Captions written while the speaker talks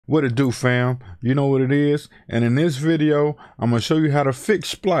What it do, fam? You know what it is. And in this video, I'm going to show you how to fix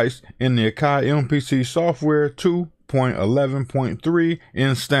Splice in the Akai MPC software 2.11.3 in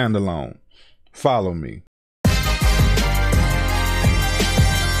standalone. Follow me.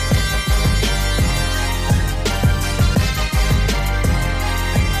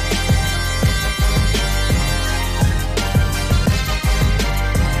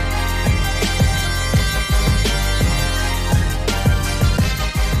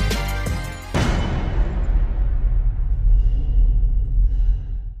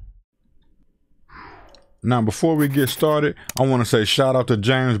 Now, before we get started, I want to say shout out to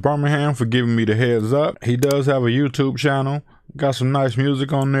James Birmingham for giving me the heads up. He does have a YouTube channel. Got some nice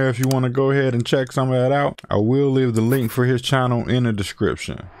music on there if you want to go ahead and check some of that out. I will leave the link for his channel in the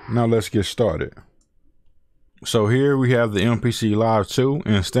description. Now let's get started. So here we have the MPC Live 2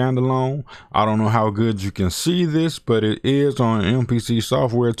 in standalone. I don't know how good you can see this, but it is on MPC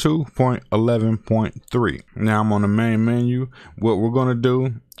software 2.11.3. Now I'm on the main menu. What we're going to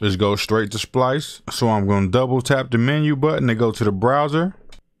do is go straight to Splice. So I'm going to double tap the menu button to go to the browser.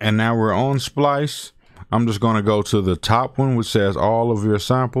 And now we're on Splice. I'm just going to go to the top one, which says all of your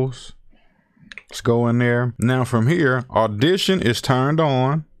samples. Let's go in there. Now from here, Audition is turned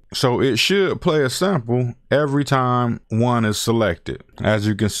on. So it should play a sample every time one is selected. As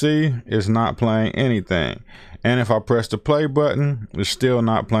you can see, it's not playing anything. And if I press the play button, it's still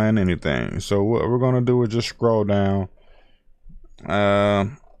not playing anything. So what we're going to do is just scroll down.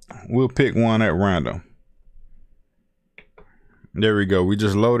 We'll pick one at random. There we go. We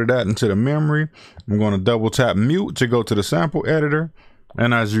just loaded that into the memory. I'm going to double tap mute to go to the sample editor.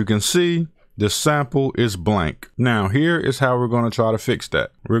 And as you can see, the sample is blank. Now here is how we're going to try to fix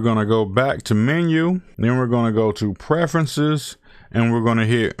that. We're going to go back to menu, then we're going to go to preferences, and we're going to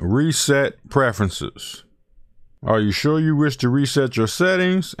hit reset preferences. Are you sure you wish to reset your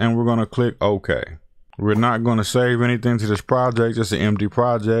settings? And we're going to click OK. We're not going to save anything to this project. It's an empty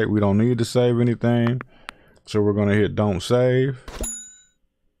project. We don't need to save anything. So we're going to hit don't save.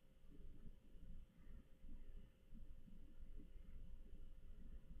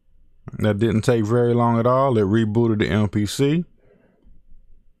 That didn't take very long at all. It rebooted the MPC.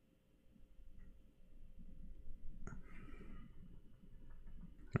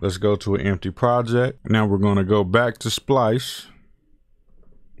 Let's go to an empty project. Now we're going to go back to Splice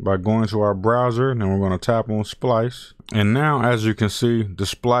by going to our browser. And then we're going to tap on Splice. And now, as you can see, the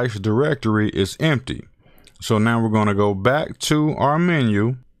Splice directory is empty. So now we're going to go back to our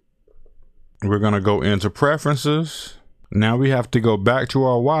menu. We're going to go into preferences. Now we have to go back to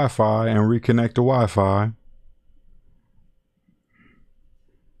our Wi-Fi and reconnect the Wi-Fi.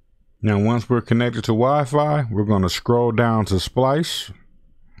 Now once we're connected to Wi-Fi, we're going to scroll down to Splice.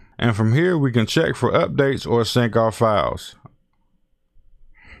 And from here we can check for updates or sync our files.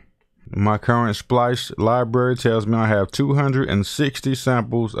 My current Splice library tells me I have 260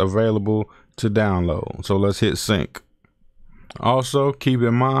 samples available to download. So let's hit sync. Also, keep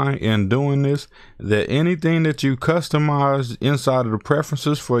in mind in doing this that anything that you customize inside of the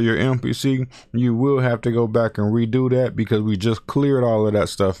preferences for your MPC, you will have to go back and redo that because we just cleared all of that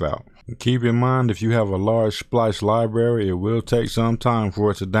stuff out. Keep in mind, if you have a large Splice library, it will take some time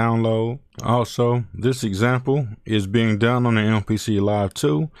for it to download. Also, this example is being done on the MPC Live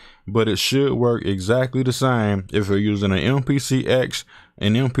 2, but it should work exactly the same if you're using an MPCX,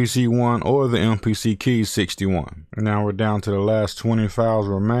 an MPC1, or the MPC Keys 61. Now we're down to the last 20 files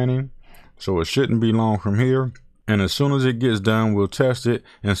remaining, so it shouldn't be long from here. And as soon as it gets done, we'll test it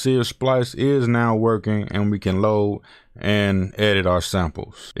and see if Splice is now working and we can load and edit our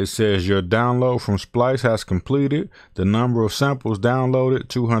samples. It says your download from Splice has completed. The number of samples downloaded,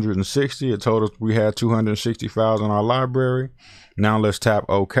 260. It told us we had 260 files in our library. Now let's tap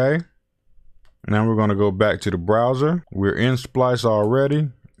OK. Now we're going to go back to the browser. We're in Splice already.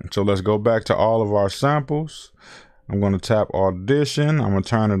 So let's go back to all of our samples. I'm going to tap Audition. I'm going to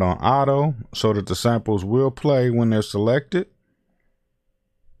turn it on auto so that the samples will play when they're selected.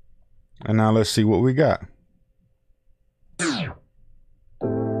 And now let's see what we got.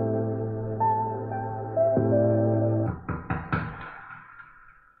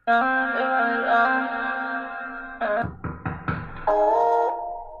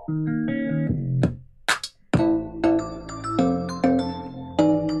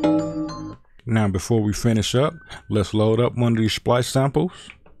 Now before we finish up, let's load up one of these Splice samples.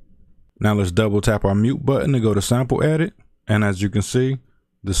 Now let's double tap our mute button to go to sample edit. And as you can see,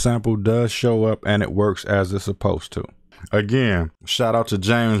 the sample does show up and it works as it's supposed to. Again, shout out to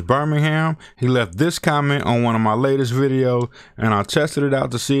James Birmingham. He left this comment on one of my latest videos, and I tested it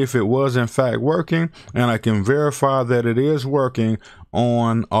out to see if it was in fact working, and I can verify that it is working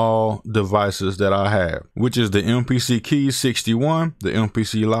on all devices that I have, which is the MPC Keys 61, the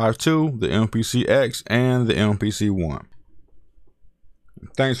MPC Live 2, the MPC X, and the MPC 1.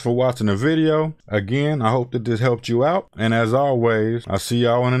 Thanks for watching the video. Again, I hope that this helped you out, and as always, I'll see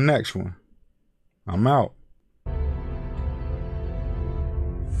y'all in the next one. I'm out.